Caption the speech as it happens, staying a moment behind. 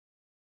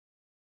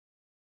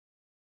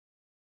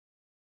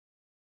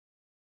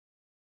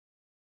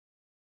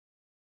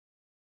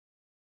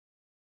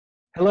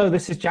Hello,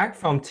 this is Jack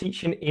from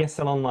Teaching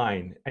ESL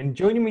Online, and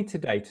joining me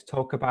today to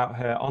talk about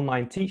her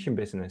online teaching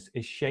business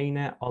is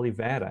Shayna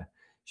Oliveira.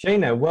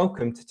 Shayna,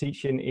 welcome to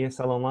Teaching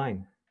ESL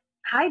Online.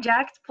 Hi,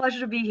 Jack. It's a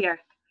pleasure to be here.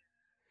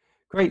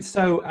 Great.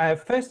 So,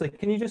 firstly,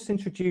 can you just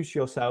introduce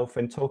yourself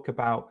and talk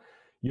about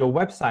your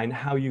website and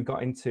how you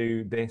got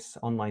into this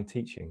online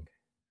teaching?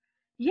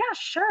 Yeah,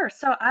 sure.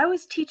 So I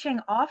was teaching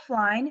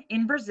offline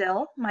in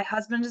Brazil. My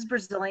husband is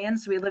Brazilian,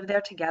 so we live there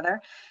together.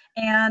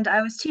 And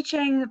I was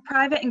teaching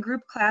private and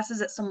group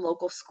classes at some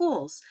local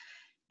schools.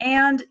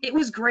 And it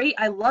was great.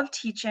 I loved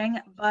teaching,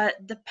 but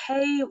the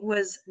pay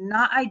was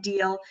not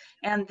ideal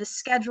and the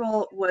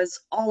schedule was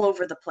all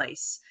over the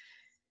place.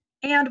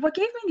 And what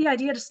gave me the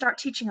idea to start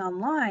teaching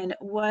online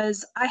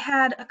was I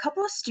had a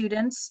couple of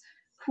students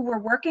who were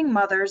working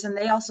mothers and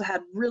they also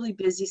had really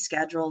busy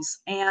schedules.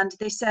 And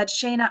they said,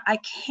 Shayna, I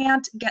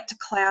can't get to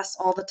class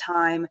all the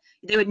time.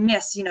 They would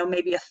miss,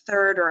 maybe a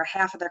third or a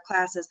half of their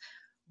classes.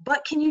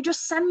 But can you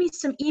just send me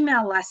some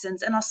email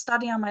lessons and I'll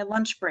study on my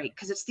lunch break?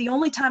 Because it's the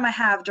only time I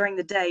have during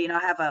the day. I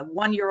have a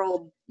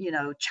 1-year-old,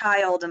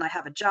 child and I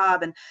have a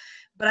job.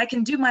 But I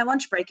can do my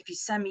lunch break if you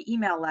send me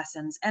email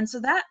lessons. And so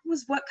that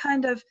was what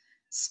kind of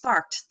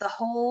sparked the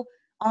whole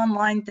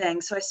online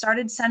thing. So I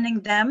started sending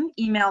them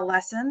email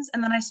lessons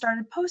and then I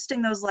started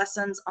posting those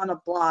lessons on a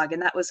blog.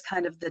 And that was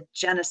kind of the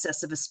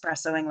genesis of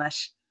Espresso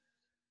English.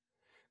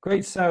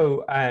 Great.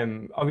 So,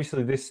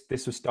 obviously,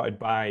 this was started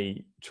by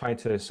trying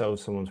to solve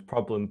someone's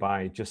problem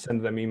by just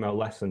sending them email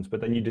lessons,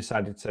 but then you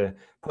decided to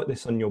put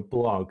this on your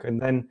blog.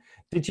 And then,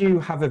 did you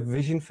have a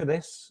vision for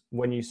this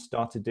when you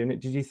started doing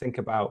it? Did you think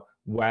about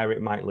where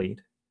it might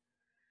lead?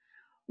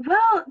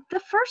 Well, the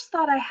first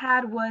thought I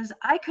had was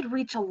I could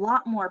reach a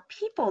lot more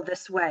people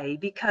this way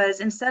because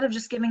instead of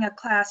just giving a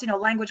class,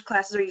 language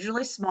classes are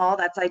usually small.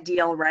 That's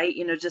ideal, right?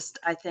 Just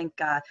I think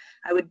I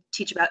would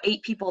teach about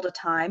 8 people at a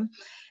time,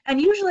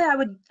 and usually I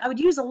would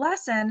use a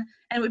lesson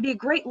and it would be a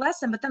great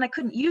lesson, but then I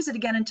couldn't use it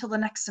again until the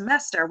next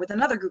semester with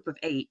another group of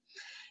 8.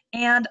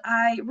 And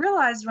I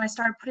realized when I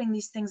started putting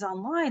these things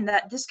online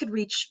that this could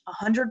reach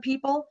 100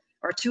 people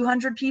or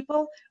 200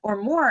 people or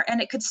more,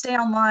 and it could stay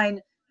online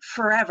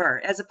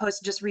forever as opposed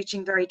to just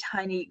reaching very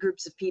tiny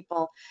groups of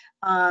people.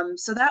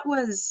 So that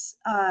was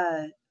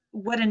the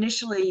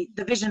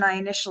vision I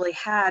initially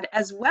had,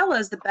 as well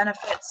as the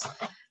benefits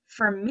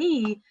for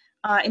me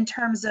in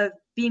terms of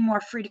being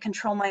more free to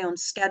control my own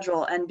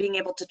schedule and being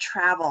able to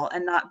travel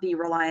and not be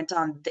reliant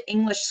on the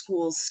English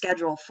school's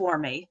schedule for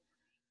me.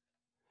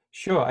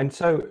 Sure. And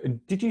so,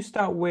 did you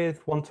start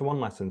with one-to-one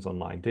lessons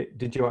online?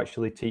 Did you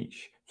actually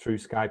teach through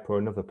Skype or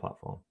another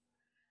platform?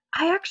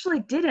 I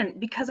actually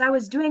didn't because I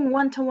was doing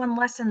one-to-one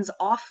lessons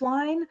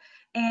offline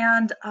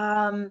and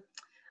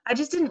I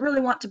just didn't really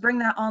want to bring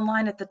that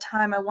online at the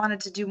time. I wanted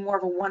to do more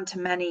of a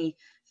one-to-many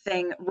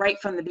thing right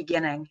from the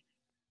beginning.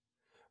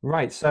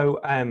 Right.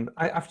 So,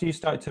 after you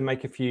started to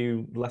make a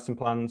few lesson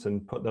plans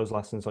and put those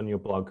lessons on your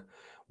blog,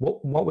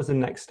 what was the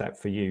next step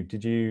for you?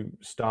 Did you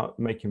start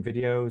making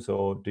videos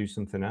or do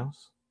something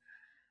else?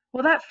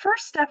 Well, that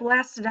first step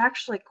lasted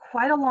actually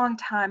quite a long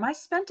time. I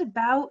spent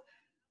about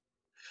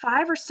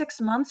 5 or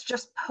 6 months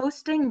just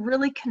posting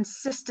really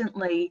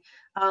consistently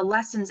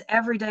lessons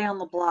every day on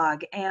the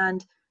blog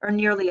and or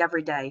nearly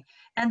every day.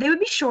 And they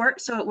would be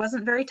short, so it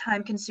wasn't very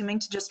time consuming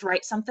to just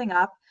write something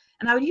up.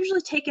 And I would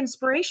usually take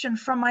inspiration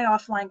from my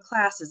offline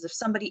classes. If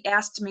somebody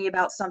asked me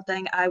about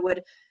something, I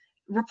would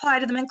reply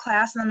to them in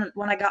class. And then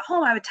when I got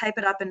home, I would type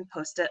it up and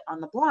post it on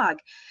the blog.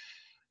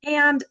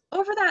 And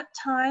over that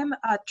time,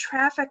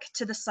 traffic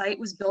to the site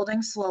was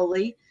building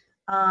slowly.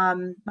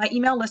 My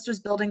email list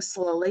was building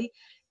slowly.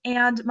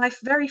 And my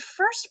very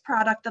first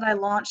product that I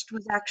launched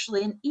was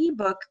actually an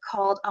ebook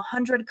called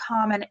 100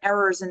 Common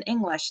Errors in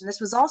English. And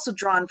this was also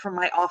drawn from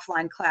my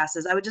offline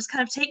classes. I would just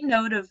kind of take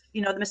note of,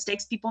 the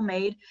mistakes people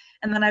made.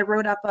 And then I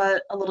wrote up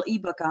a little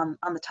ebook on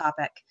the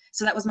topic.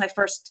 So that was my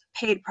first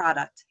paid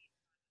product.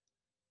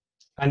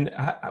 And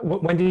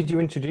when did you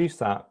introduce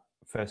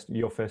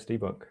your first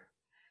ebook?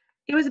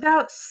 It was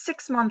about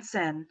 6 months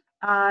in.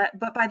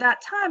 But by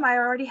that time, I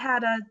already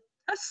had a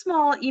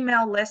small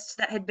email list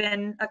that had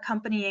been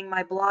accompanying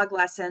my blog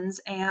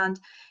lessons. And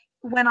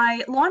when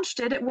I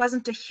launched it, it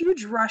wasn't a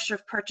huge rush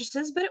of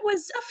purchases, but it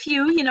was a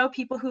few,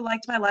 people who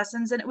liked my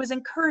lessons. And it was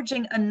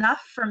encouraging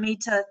enough for me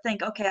to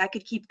think, okay, I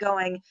could keep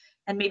going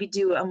and maybe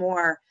do a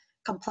more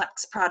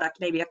complex product,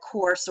 maybe a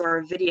course or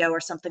a video or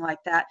something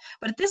like that.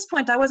 But at this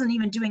point, I wasn't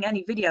even doing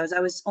any videos.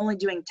 I was only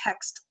doing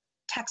text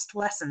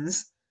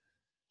lessons.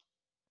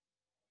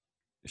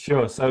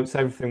 Sure. So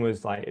everything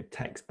was like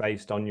text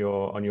based on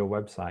your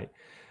website.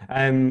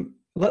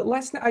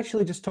 Let's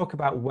actually just talk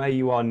about where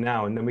you are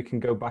now, and then we can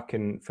go back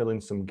and fill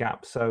in some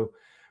gaps. So,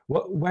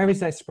 where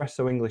is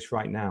Espresso English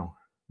right now?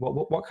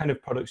 What kind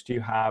of products do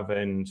you have,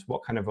 and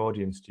what kind of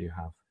audience do you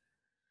have?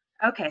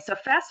 Okay, so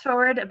fast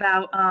forward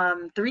about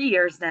 3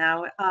 years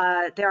now.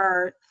 There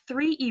are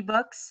 3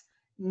 ebooks,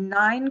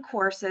 9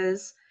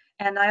 courses,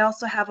 and I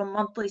also have a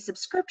monthly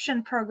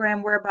subscription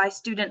program whereby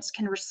students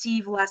can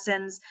receive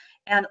lessons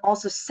and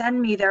also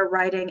send me their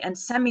writing and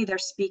send me their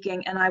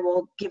speaking, and I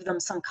will give them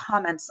some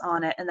comments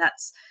on it. And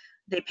that's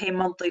they pay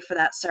monthly for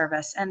that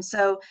service. And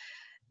so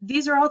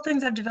these are all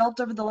things I've developed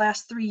over the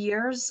last 3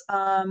 years.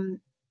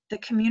 The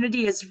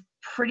community is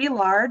pretty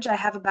large. I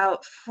have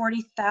about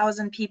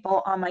 40,000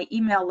 people on my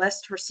email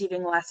list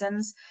receiving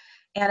lessons,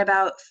 and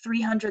about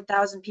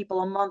 300,000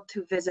 people a month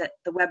who visit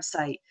the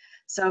website.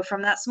 So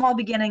from that small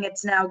beginning,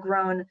 it's now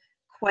grown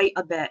quite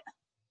a bit.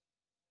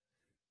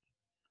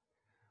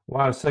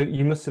 Wow, so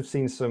you must have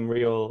seen some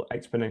real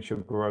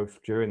exponential growth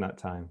during that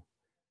time.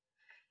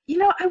 You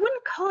know, I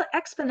wouldn't call it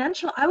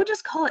exponential. I would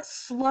just call it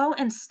slow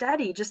and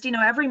steady. Just,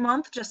 every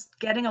month, just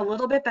getting a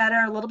little bit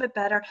better, a little bit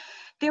better.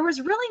 There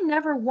was really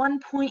never one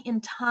point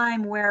in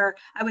time where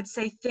I would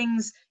say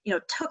things,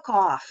 took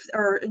off,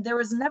 or there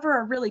was never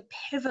a really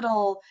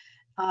pivotal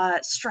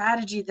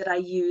strategy that I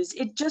used.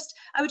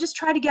 I would just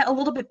try to get a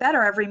little bit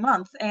better every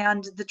month,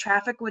 and the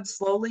traffic would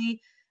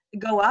slowly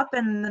go up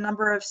and the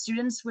number of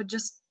students would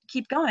just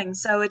keep going.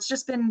 So it's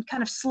just been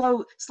kind of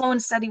slow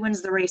and steady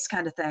wins the race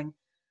kind of thing.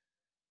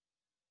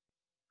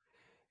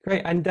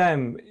 Great. And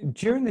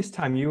during this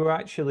time, you were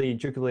actually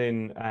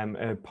juggling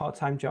a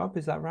part-time job,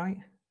 is that right?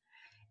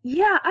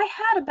 Yeah, I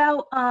had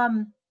about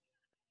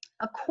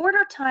a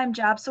quarter-time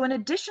job. So in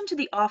addition to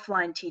the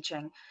offline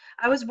teaching,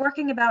 I was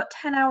working about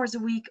 10 hours a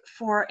week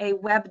for a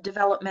web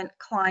development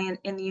client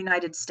in the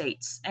United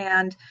States.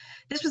 And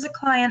this was a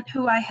client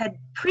who I had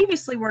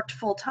previously worked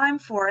full-time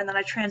for, and then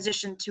I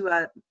transitioned to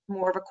a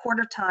more of a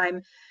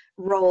quarter-time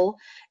role.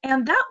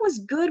 And that was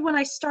good when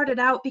I started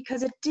out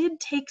because it did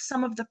take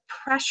some of the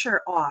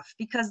pressure off,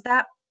 because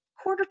that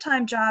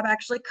quarter-time job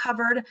actually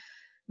covered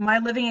my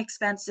living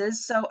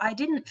expenses. So I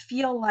didn't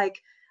feel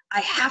like I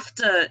have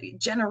to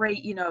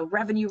generate,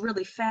 revenue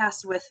really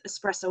fast with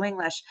Espresso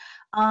English.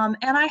 And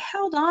I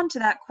held on to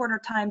that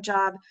quarter-time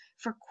job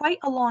for quite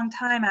a long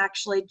time,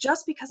 actually,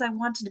 just because I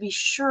wanted to be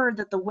sure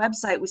that the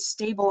website was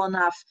stable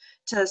enough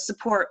to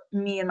support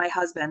me and my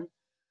husband.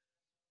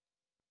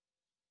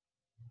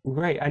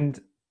 Great. And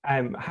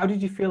how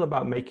did you feel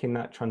about making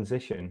that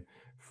transition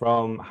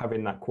from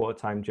having that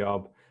quarter-time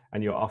job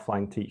and your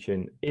offline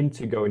teaching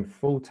into going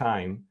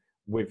full-time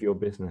with your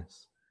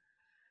business?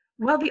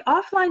 Well, the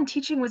offline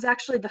teaching was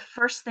actually the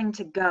first thing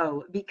to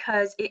go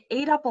because it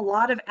ate up a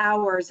lot of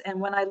hours.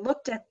 And when I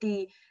looked at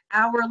the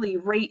hourly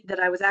rate that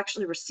I was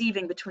actually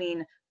receiving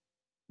between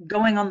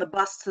going on the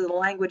bus to the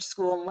language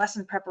school and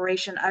lesson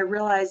preparation, I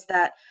realized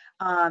that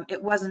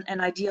it wasn't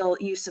an ideal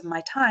use of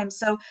my time.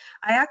 So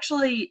I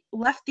actually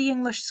left the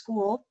English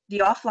school, the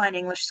offline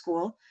English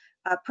school,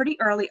 pretty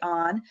early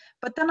on.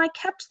 But then I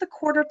kept the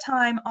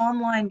quarter-time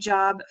online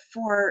job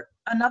for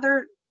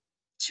another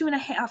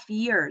 2.5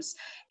 years.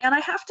 And I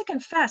have to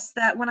confess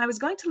that when I was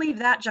going to leave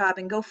that job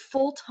and go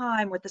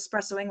full-time with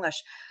Espresso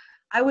English,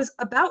 I was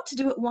about to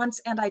do it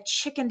once and I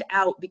chickened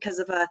out because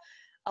of a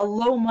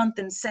low month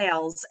in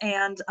sales.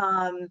 And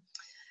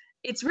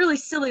it's really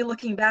silly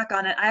looking back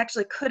on it. I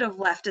actually could have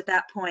left at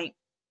that point,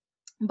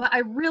 but I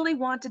really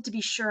wanted to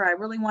be sure. I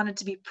really wanted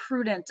to be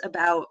prudent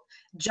about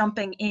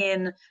jumping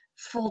in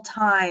full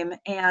time.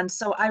 And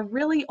so I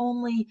really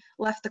only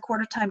left the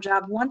quarter-time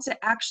job once it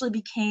actually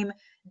became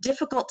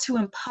difficult to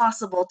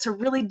impossible to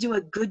really do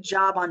a good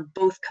job on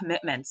both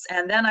commitments.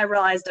 And then I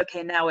realized,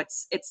 okay, now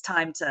it's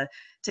time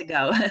to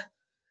go.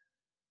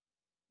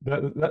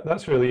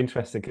 That's really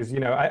interesting because,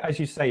 as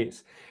you say,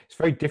 it's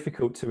very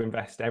difficult to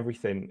invest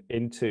everything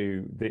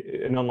into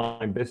an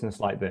online business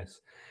like this.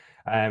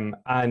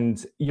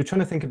 And you're trying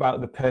to think about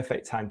the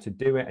perfect time to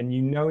do it. And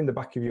in the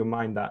back of your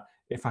mind that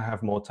if I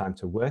have more time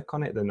to work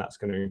on it, then that's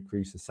going to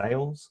increase the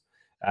sales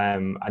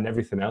and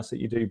everything else that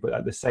you do. But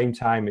at the same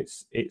time,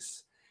 it's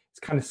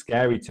kind of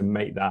scary to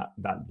make that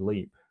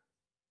leap.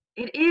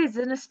 It is,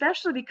 and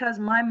especially because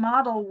my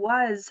model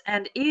was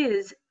and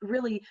is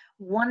really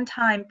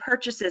one-time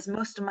purchases.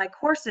 Most of my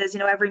courses,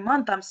 every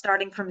month I'm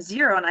starting from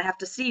zero and I have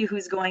to see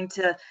who's going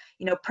to,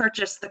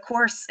 purchase the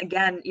course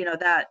again,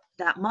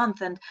 that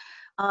month. And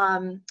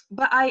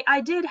but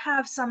I did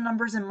have some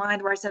numbers in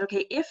mind where I said,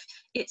 okay, if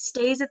it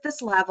stays at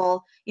this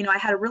level, I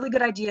had a really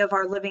good idea of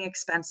our living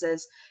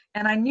expenses.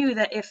 And I knew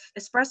that if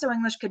Espresso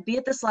English could be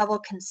at this level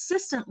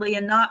consistently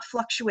and not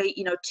fluctuate,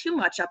 too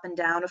much up and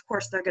down, of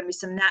course, there are going to be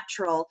some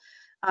natural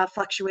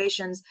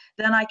fluctuations,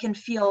 then I can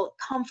feel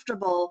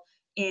comfortable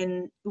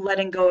in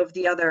letting go of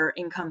the other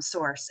income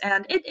source.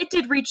 And it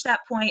did reach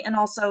that point. And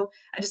also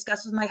I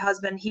discussed with my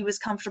husband, he was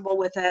comfortable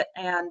with it.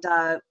 And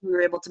we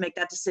were able to make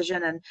that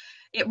decision. And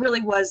it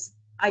really was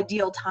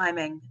ideal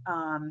timing,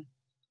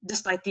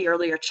 despite the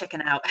earlier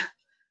chicken out.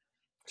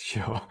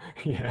 Sure.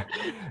 Yeah.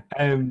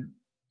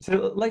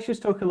 So let's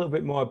just talk a little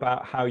bit more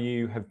about how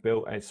you have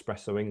built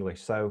Espresso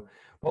English. So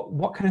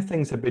what kind of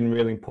things have been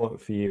really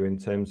important for you in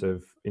terms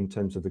of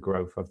the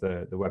growth of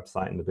the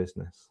website and the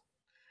business?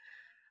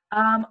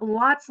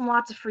 Lots and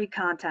lots of free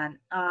content.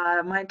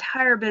 My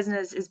entire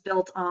business is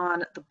built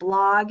on the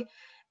blog.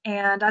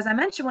 And as I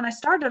mentioned, when I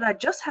started, I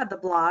just had the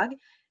blog.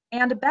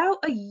 And about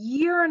a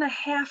year and a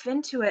half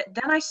into it,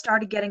 then I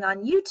started getting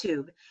on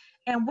YouTube.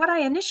 And what I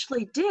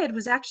initially did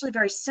was actually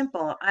very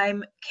simple.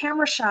 I'm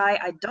camera shy.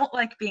 I don't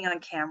like being on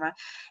camera.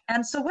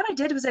 And so what I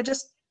did was I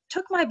just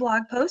took my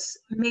blog posts,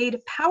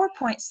 made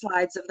PowerPoint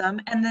slides of them,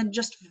 and then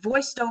just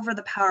voiced over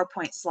the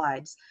PowerPoint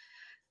slides.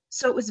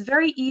 So it was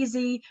very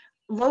easy,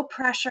 low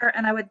pressure,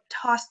 and I would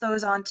toss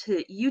those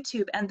onto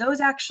YouTube, and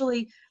those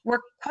actually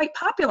were quite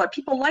popular.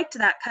 People liked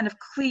that kind of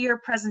clear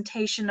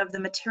presentation of the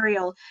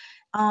material.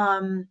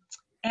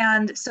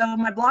 And so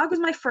my blog was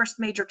my first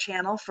major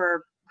channel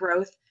for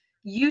growth.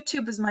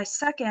 YouTube was my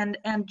second,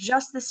 and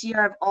just this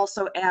year I've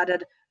also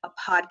added a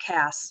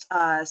podcast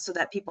so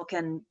that people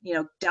can,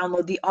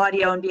 download the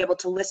audio and be able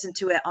to listen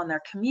to it on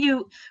their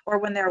commute or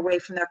when they're away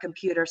from their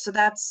computer. So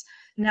that's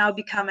now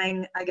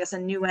becoming, I guess, a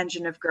new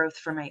engine of growth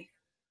for me.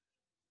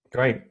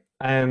 Great.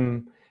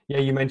 Yeah,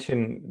 you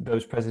mentioned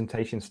those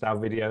presentation style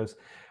videos.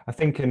 I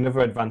think another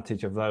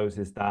advantage of those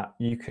is that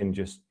you can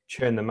just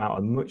churn them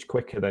out much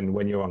quicker than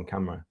when you're on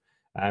camera.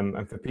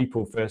 And for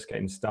people first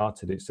getting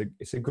started,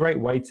 it's a great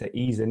way to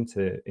ease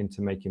into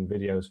making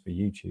videos for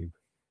YouTube.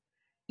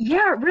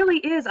 Yeah, it really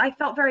is. I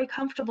felt very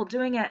comfortable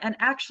doing it. And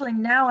actually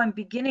now I'm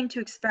beginning to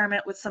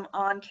experiment with some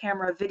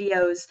on-camera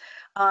videos.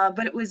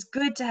 But it was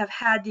good to have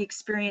had the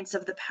experience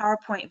of the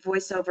PowerPoint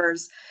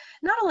voiceovers.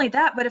 Not only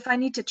that, but if I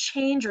need to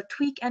change or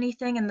tweak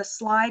anything in the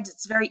slides,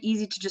 it's very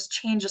easy to just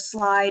change a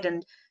slide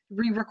and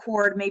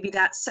re-record maybe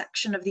that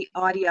section of the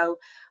audio.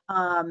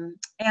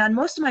 And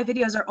most of my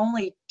videos are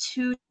only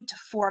 2 to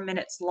 4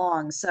 minutes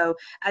long. So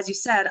as you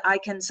said, I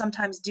can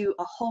sometimes do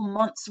a whole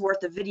month's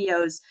worth of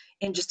videos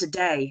in just a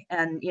day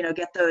and,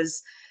 get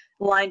those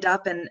lined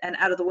up and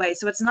out of the way.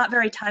 So it's not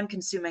very time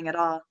consuming at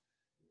all.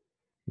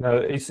 No,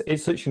 it's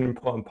such an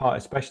important part,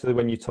 especially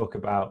when you talk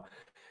about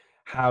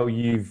how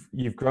you've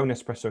grown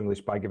Espresso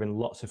English by giving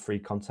lots of free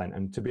content,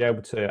 and to be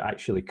able to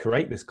actually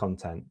create this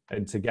content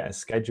and to get a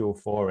schedule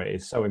for it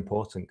is so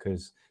important,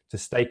 because to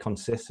stay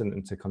consistent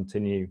and to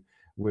continue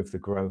with the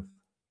growth.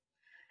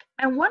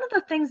 And one of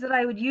the things that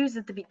I would use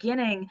at the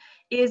beginning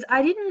is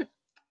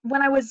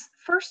when I was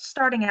first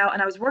starting out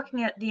and I was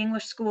working at the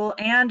English school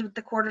and with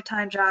the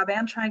quarter-time job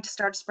and trying to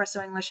start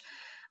Espresso English,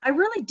 I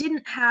really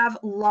didn't have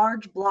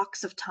large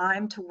blocks of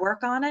time to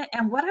work on it.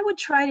 And what I would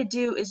try to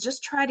do is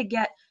just try to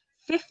get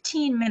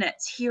 15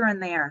 minutes here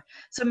and there.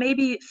 So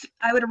maybe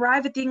I would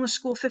arrive at the English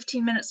school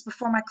 15 minutes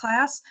before my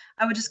class.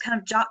 I would just kind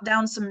of jot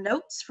down some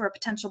notes for a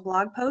potential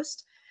blog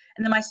post.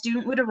 And then my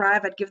student would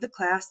arrive, I'd give the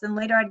class. Then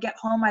later I'd get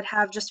home, I'd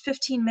have just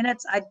 15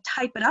 minutes, I'd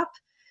type it up.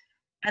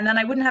 And then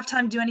I wouldn't have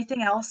time to do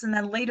anything else. And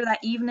then later that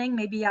evening,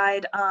 maybe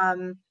I'd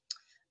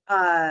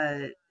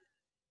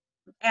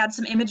add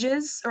some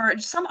images or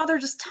some other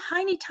just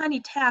tiny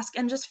task,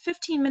 and just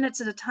 15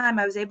 minutes at a time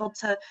I was able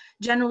to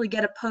generally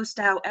get a post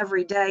out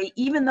every day,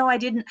 even though I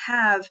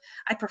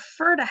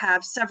prefer to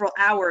have several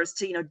hours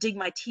to dig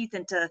my teeth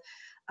into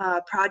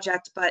a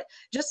project, but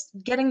just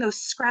getting those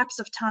scraps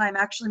of time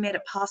actually made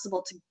it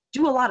possible to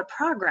do a lot of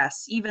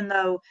progress, even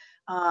though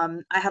I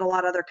had a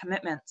lot of other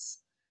commitments.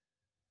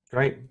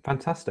 Great,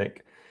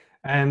 fantastic.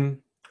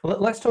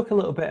 Let's talk a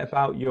little bit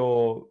about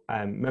your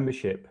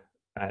membership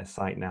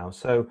site now.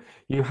 So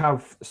you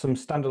have some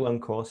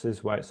standalone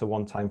courses where it's a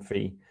one-time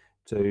fee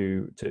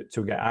to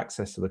get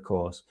access to the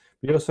course.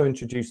 You also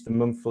introduced the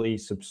monthly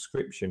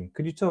subscription.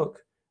 Could you talk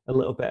a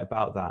little bit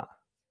about that?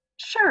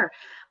 Sure.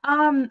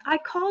 I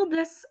call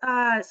this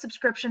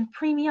subscription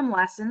Premium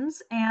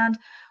Lessons, and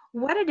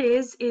what it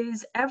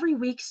is every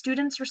week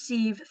students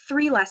receive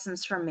 3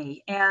 lessons from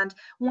me, and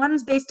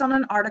one's based on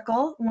an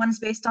article, one's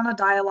based on a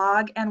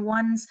dialogue, and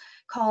one's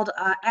called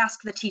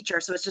Ask the Teacher.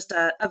 So it's just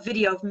a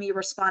video of me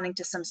responding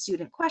to some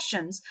student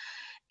questions.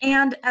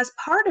 And as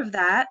part of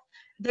that,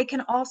 they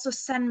can also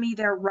send me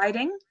their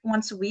writing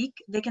once a week.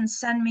 They can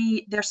send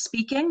me their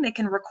speaking. They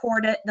can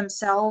record it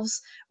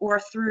themselves or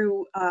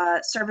through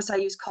a service I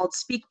use called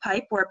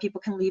SpeakPipe, where people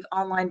can leave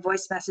online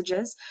voice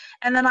messages.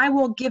 And then I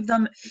will give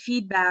them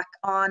feedback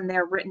on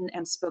their written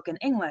and spoken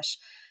English.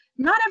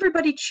 Not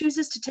everybody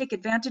chooses to take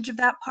advantage of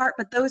that part,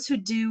 but those who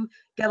do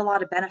get a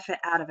lot of benefit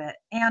out of it.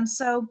 And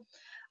so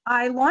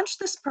I launched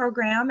this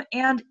program,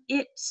 and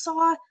it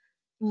saw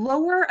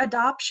lower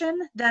adoption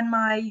than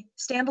my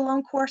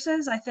standalone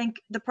courses. I think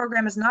the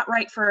program is not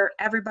right for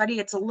everybody.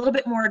 It's a little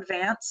bit more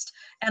advanced,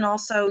 and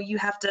also you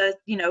have to,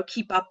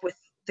 keep up with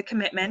the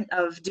commitment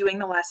of doing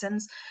the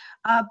lessons.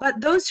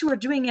 But those who are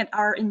doing it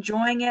are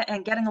enjoying it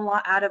and getting a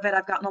lot out of it.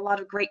 I've gotten a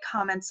lot of great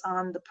comments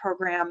on the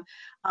program,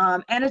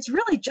 and it's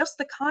really just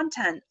the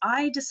content.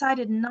 I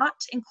decided not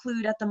to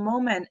include at the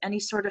moment any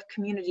sort of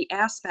community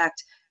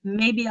aspect.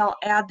 Maybe I'll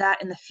add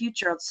that in the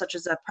future, such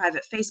as a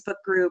private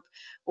Facebook group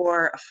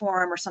or a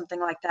forum or something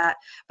like that.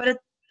 But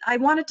I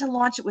wanted to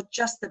launch it with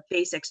just the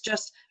basics,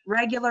 just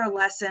regular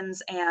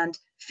lessons and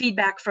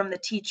feedback from the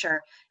teacher.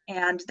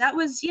 And that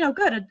was,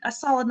 good. A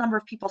solid number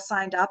of people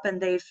signed up,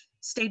 and they've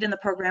stayed in the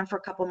program for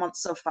a couple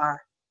months so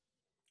far.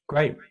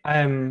 Great.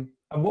 And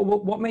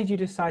what made you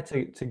decide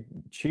to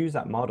choose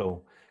that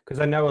model? Because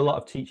I know a lot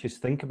of teachers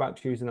think about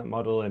choosing that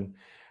model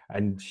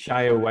and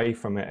shy away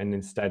from it and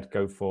instead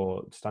go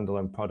for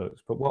standalone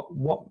products. But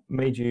what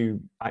made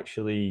you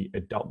actually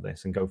adopt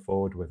this and go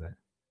forward with it?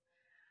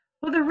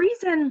 Well, the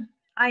reason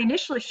I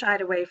initially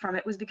shied away from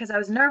it was because I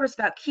was nervous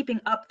about keeping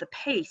up the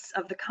pace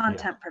of the Yeah.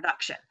 content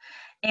production.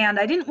 And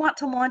I didn't want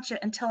to launch it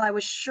until I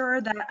was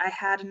sure that I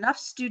had enough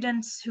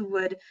students who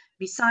would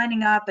be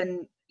signing up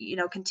and,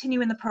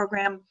 continue in the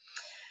program.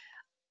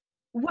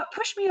 What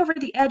pushed me over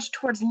the edge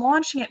towards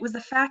launching it was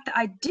the fact that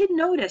I did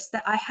notice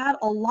that I had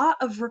a lot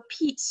of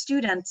repeat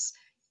students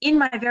in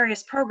my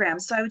various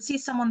programs. So I would see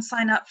someone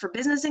sign up for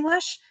business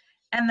English,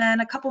 and then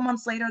a couple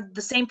months later,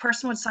 the same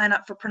person would sign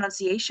up for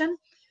pronunciation.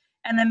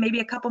 And then maybe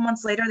a couple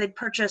months later, they'd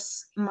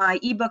purchase my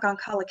ebook on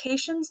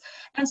collocations.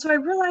 And so I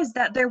realized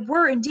that there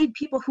were indeed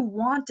people who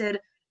wanted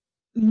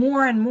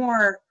more and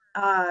more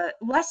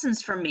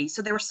lessons from me.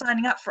 So they were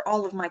signing up for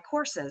all of my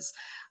courses.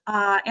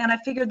 And I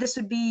figured this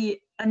would be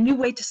a new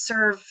way to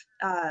serve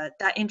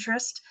that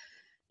interest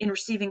in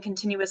receiving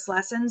continuous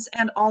lessons.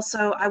 And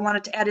also, I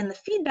wanted to add in the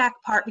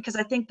feedback part because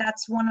I think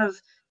that's one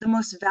of the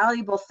most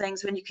valuable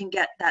things when you can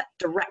get that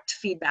direct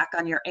feedback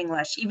on your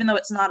English. Even though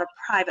it's not a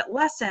private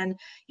lesson,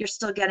 you're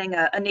still getting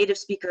a native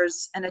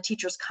speaker's and a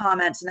teacher's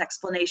comments and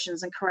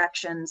explanations and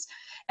corrections.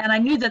 And I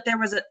knew that there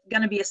was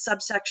going to be a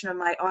subsection of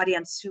my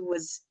audience who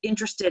was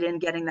interested in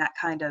getting that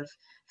kind of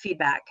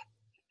feedback.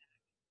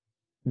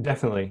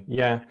 Definitely,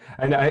 yeah.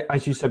 And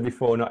as you said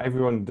before, not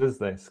everyone does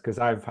this, because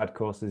I've had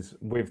courses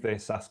with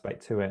this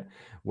aspect to it,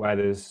 where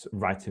there's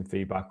writing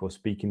feedback or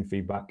speaking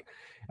feedback,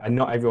 and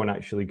not everyone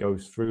actually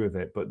goes through with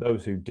it. But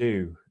those who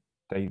do,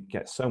 they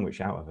get so much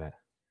out of it.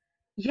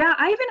 Yeah,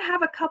 I even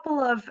have a couple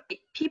of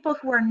people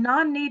who are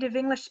non-native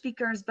English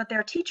speakers, but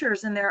they're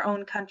teachers in their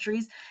own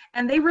countries,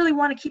 and they really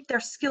want to keep their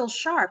skills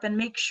sharp and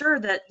make sure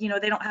that,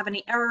 they don't have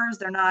any errors,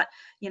 they're not,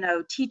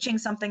 teaching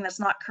something that's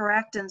not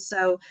correct. And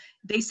so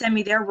they send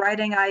me their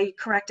writing, I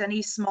correct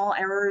any small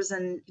errors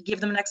and give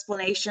them an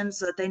explanation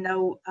so that they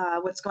know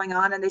what's going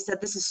on. And they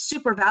said this is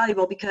super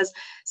valuable because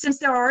since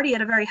they're already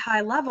at a very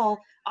high level,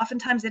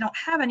 oftentimes they don't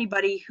have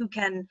anybody who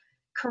can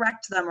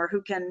correct them or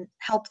who can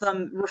help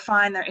them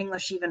refine their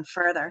English even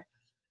further.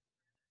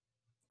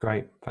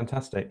 Great,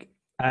 fantastic.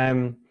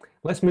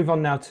 Let's move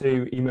on now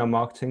to email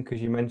marketing,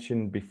 because you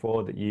mentioned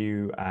before that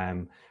you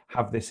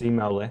have this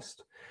email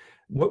list.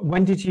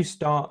 When did you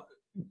start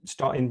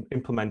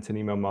implementing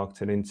email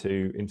marketing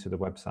into the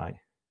website?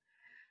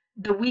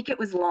 The week it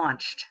was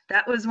launched.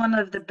 That was one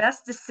of the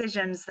best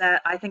decisions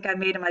that I think I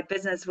made in my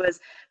business. Was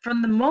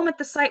from the moment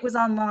the site was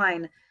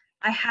online,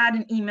 I had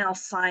an email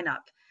sign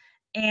up.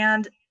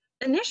 And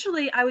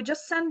initially I would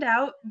just send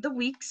out the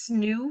week's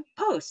new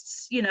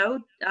posts.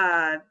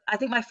 I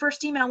think my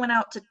first email went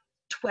out to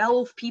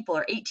 12 people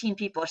or 18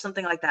 people or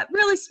something like that,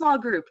 really small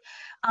group.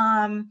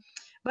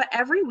 But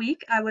every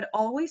week I would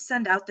always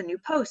send out the new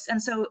posts.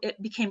 And so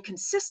it became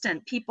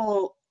consistent.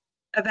 People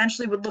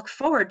eventually would look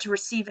forward to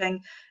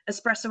receiving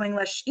Espresso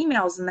English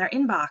emails in their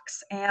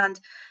inbox. And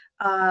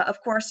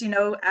of course,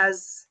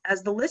 as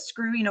the list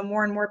grew,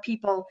 more and more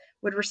people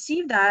would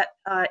receive that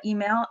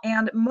email.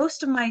 And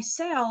most of my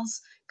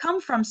sales come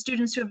from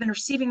students who have been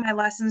receiving my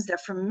lessons. They're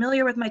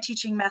familiar with my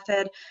teaching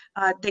method.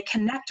 They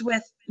connect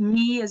with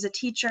me as a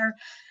teacher.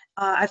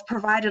 I've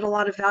provided a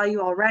lot of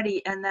value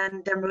already, and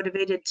then they're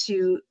motivated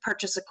to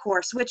purchase a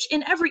course, which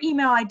in every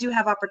email I do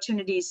have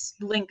opportunities,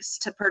 links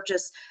to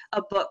purchase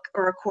a book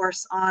or a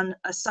course on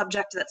a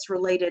subject that's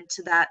related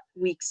to that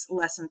week's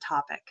lesson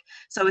topic.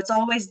 So it's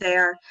always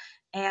there,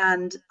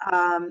 and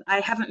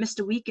I haven't missed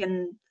a week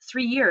in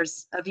 3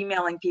 years of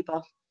emailing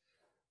people.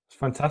 It's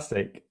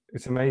fantastic.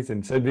 It's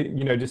amazing. So,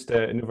 just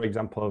another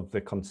example of the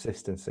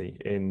consistency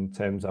in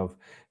terms of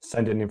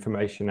sending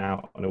information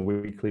out on a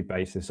weekly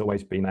basis,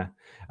 always been there.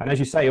 And as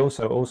you say,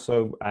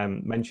 also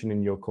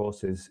mentioning your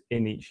courses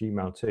in each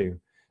email too.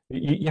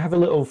 You have a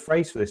little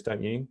phrase for this,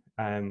 don't you?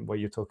 Where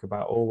you talk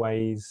about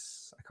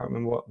always, I can't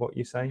remember what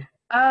you say.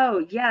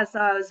 Oh, yes.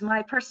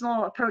 My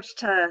personal approach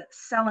to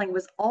selling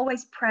was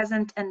always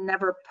present and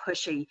never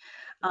pushy.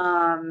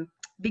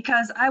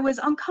 Because I was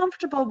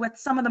uncomfortable with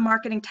some of the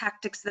marketing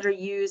tactics that are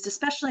used,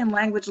 especially in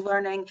language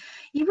learning.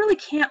 You really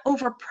can't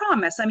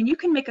overpromise. I mean, you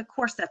can make a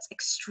course that's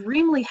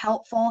extremely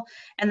helpful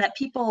and that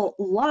people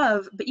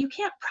love, but you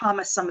can't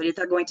promise somebody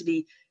they're going to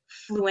be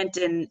fluent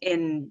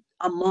in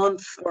a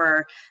month,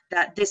 or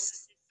that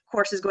this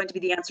course is going to be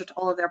the answer to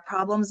all of their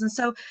problems. And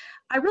so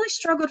I really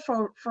struggled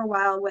for a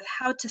while with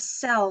how to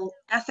sell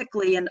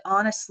ethically and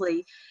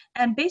honestly.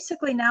 And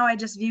basically now I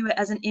just view it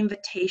as an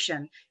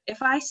invitation.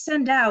 If I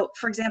send out,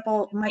 for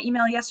example, my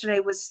email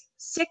yesterday was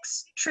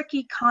 6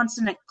 tricky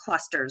consonant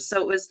clusters. So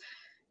it was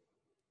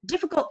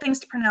difficult things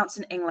to pronounce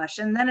in English.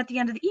 And then at the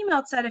end of the email,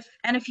 it said,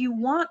 if you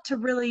want to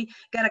really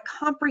get a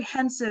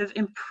comprehensive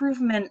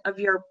improvement of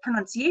your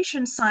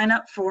pronunciation, sign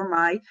up for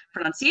my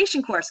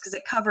pronunciation course, because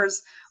it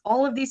covers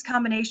all of these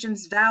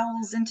combinations,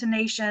 vowels,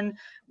 intonation,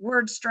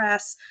 word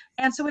stress.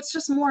 And so it's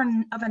just more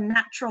of a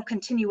natural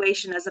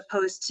continuation as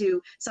opposed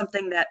to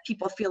something that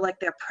people feel like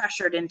they're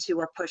pressured into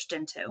or pushed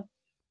into.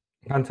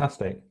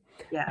 Fantastic.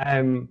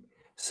 Yeah.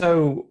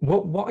 So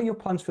what are your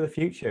plans for the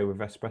future with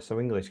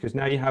Espresso English? Because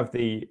now you have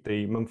the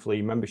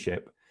monthly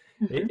membership.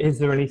 Mm-hmm. Is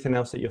there anything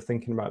else that you're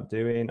thinking about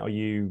doing? Are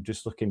you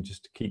just looking to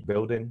keep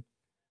building?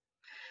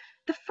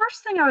 The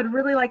first thing I would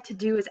really like to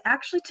do is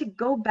actually to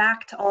go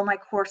back to all my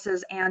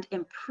courses and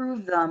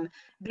improve them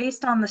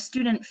based on the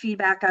student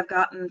feedback I've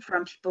gotten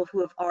from people who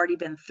have already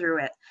been through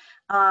it.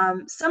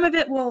 Some of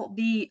it will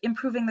be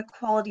improving the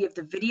quality of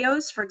the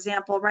videos. For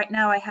example, right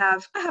now I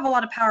have a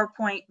lot of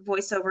PowerPoint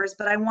voiceovers,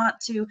 but I want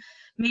to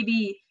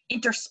maybe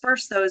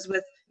intersperse those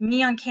with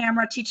me on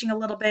camera teaching a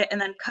little bit and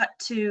then cut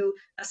to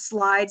a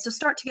slide. So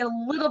start to get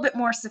a little bit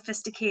more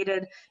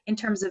sophisticated in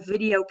terms of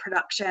video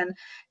production,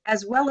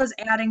 as well as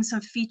adding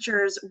some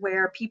features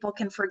where people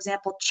can, for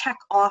example, check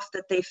off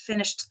that they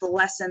finished the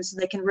lesson so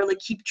they can really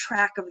keep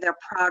track of their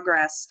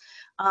progress.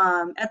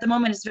 At the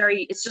moment,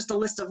 it's just a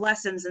list of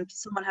lessons and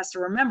someone has to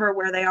remember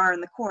where they are in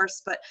the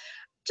course, but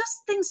just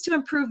things to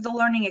improve the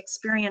learning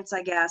experience,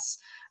 I guess.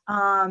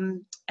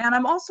 And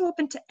I'm also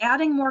open to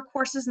adding more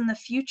courses in the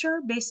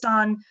future based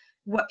on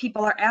what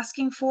people are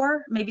asking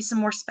for, maybe some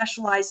more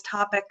specialized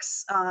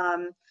topics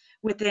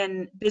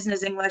within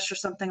business English or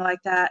something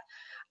like that.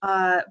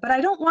 But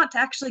I don't want to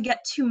actually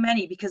get too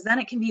many because then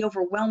it can be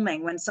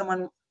overwhelming when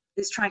someone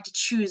is trying to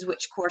choose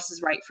which course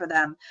is right for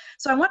them.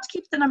 So I want to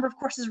keep the number of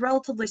courses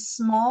relatively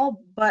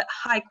small but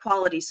high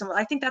quality. So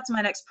I think that's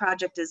my next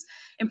project, is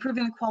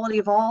improving the quality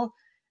of all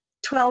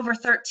 12 or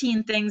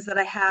 13 things that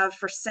I have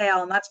for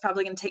sale, and that's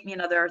probably going to take me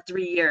another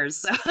 3 years.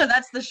 So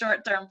that's the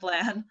short-term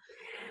plan.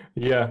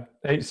 Yeah,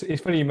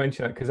 it's funny you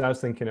mention that, because I was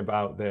thinking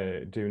about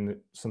doing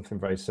something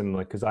very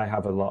similar, because I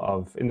have a lot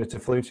of, in the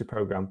Fluency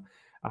program,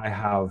 I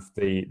have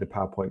the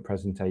PowerPoint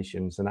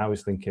presentations, and I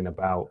was thinking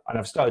about, and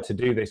I've started to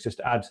do this,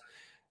 just add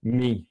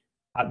me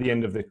at the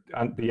end of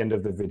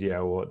the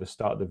video, or at the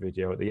start of the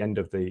video, at the end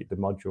of the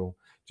module,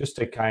 just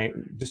to try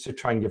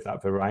and give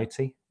that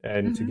variety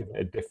and to give it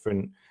a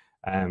different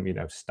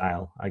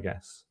style, I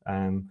guess.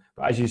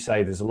 But as you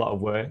say, there's a lot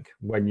of work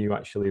when you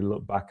actually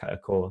look back at a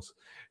course.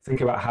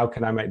 Think about, how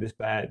can I make this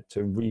better, to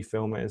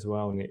refilm it as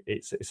well, and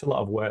it's a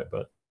lot of work,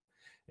 but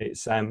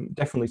it's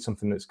definitely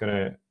something that's going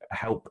to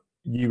help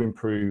you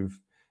improve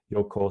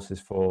your courses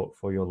for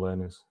your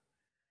learners.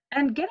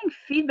 And getting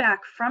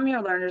feedback from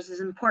your learners is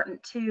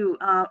important too.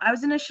 I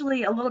was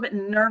initially a little bit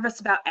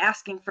nervous about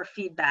asking for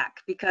feedback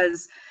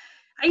because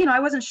I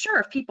wasn't sure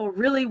if people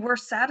really were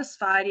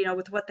satisfied,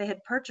 with what they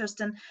had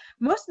purchased. And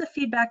most of the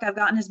feedback I've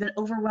gotten has been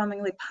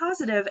overwhelmingly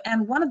positive.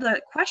 And one of the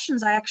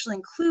questions I actually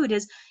include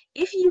is,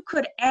 if you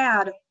could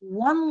add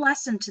one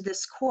lesson to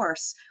this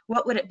course,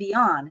 what would it be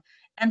on?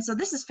 And so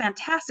this is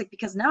fantastic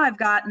because now I've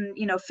gotten,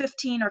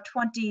 15 or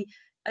 20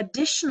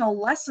 additional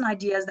lesson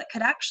ideas that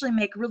could actually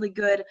make really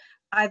good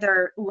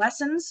either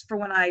lessons for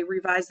when I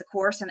revise the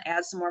course and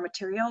add some more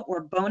material,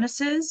 or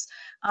bonuses.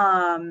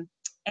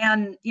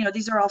 And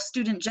these are all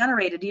student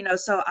generated,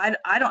 so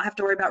I don't have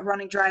to worry about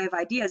running dry of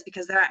ideas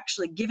because they're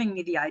actually giving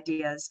me the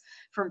ideas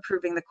for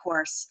improving the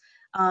course.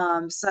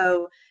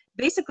 So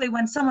basically,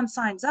 when someone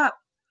signs up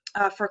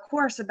for a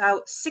course,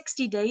 about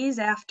 60 days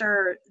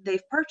after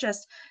they've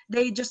purchased,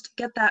 they just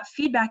get that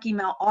feedback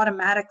email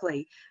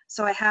automatically.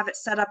 So I have it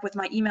set up with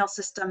my email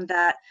system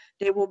that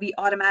they will be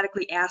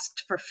automatically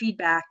asked for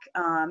feedback,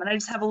 and I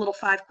just have a little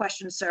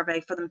 5-question survey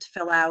for them to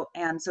fill out,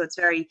 and so it's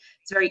very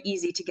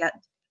easy to get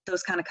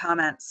those kind of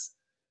comments.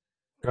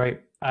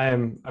 Great.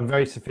 I'm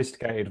very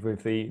sophisticated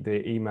with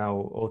the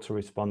email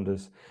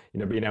autoresponders,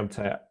 being able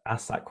to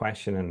ask that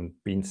question and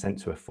being sent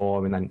to a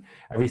form, and then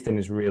everything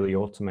is really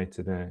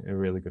automated in a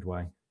really good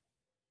way.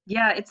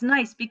 Yeah, it's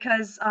nice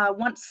because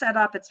once set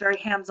up, it's very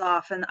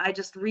hands-off, and I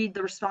just read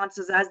the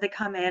responses as they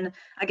come in.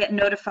 I get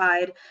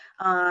notified,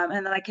 and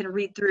then I can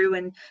read through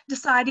and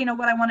decide,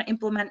 what I want to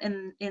implement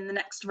in the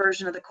next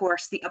version of the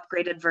course, the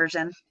upgraded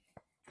version.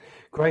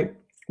 Great.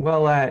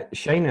 Well,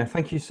 Shayna,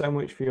 thank you so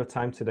much for your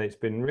time today. It's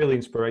been really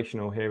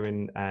inspirational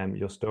hearing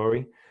your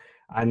story.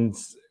 And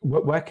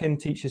where can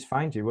teachers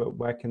find you?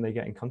 Where can they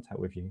get in contact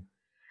with you?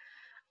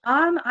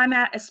 I'm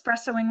at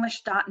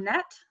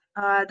espressoenglish.net.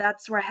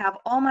 That's where I have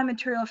all my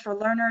material for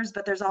learners,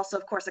 but there's also,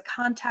 of course, a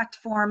contact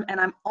form, and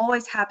I'm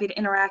always happy to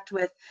interact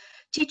with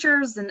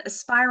teachers and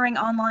aspiring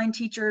online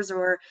teachers,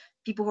 or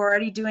people who are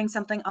already doing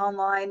something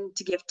online,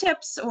 to give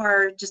tips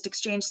or just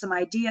exchange some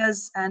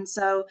ideas. And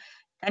so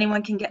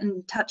anyone can get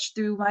in touch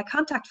through my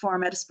contact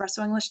form at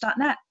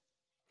espressoenglish.net.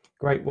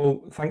 Great.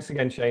 Well, thanks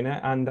again, Shayna,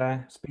 and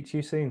speak to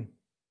you soon.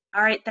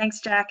 All right.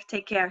 Thanks, Jack.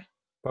 Take care.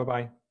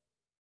 Bye-bye.